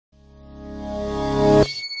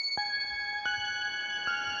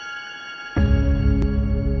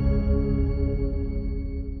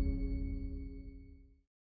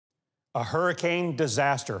A hurricane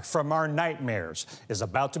disaster from our nightmares is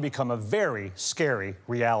about to become a very scary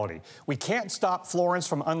reality. We can't stop Florence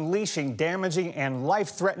from unleashing damaging and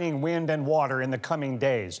life-threatening wind and water in the coming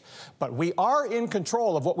days. But we are in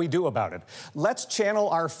control of what we do about it. Let's channel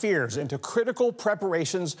our fears into critical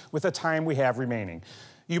preparations with the time we have remaining.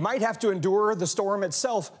 You might have to endure the storm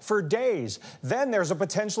itself for days. Then there's a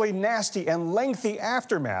potentially nasty and lengthy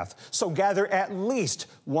aftermath, so gather at least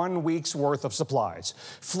 1 week's worth of supplies.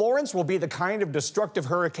 Florence will be the kind of destructive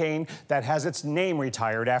hurricane that has its name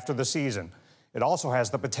retired after the season. It also has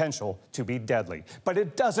the potential to be deadly, but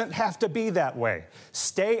it doesn't have to be that way.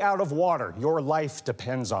 Stay out of water. Your life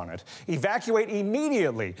depends on it. Evacuate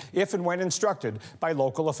immediately if and when instructed by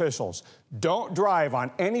local officials. Don't drive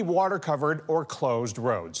on any water-covered or closed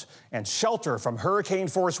roads, and shelter from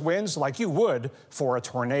hurricane-force winds like you would for a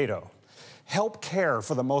tornado. Help care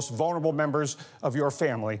for the most vulnerable members of your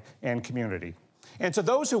family and community. And to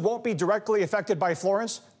those who won't be directly affected by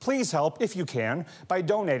Florence, please help, if you can, by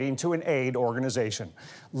donating to an aid organization.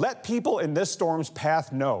 Let people in this storm's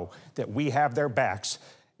path know that we have their backs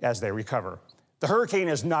as they recover. The hurricane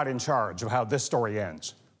is not in charge of how this story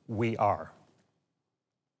ends. We are.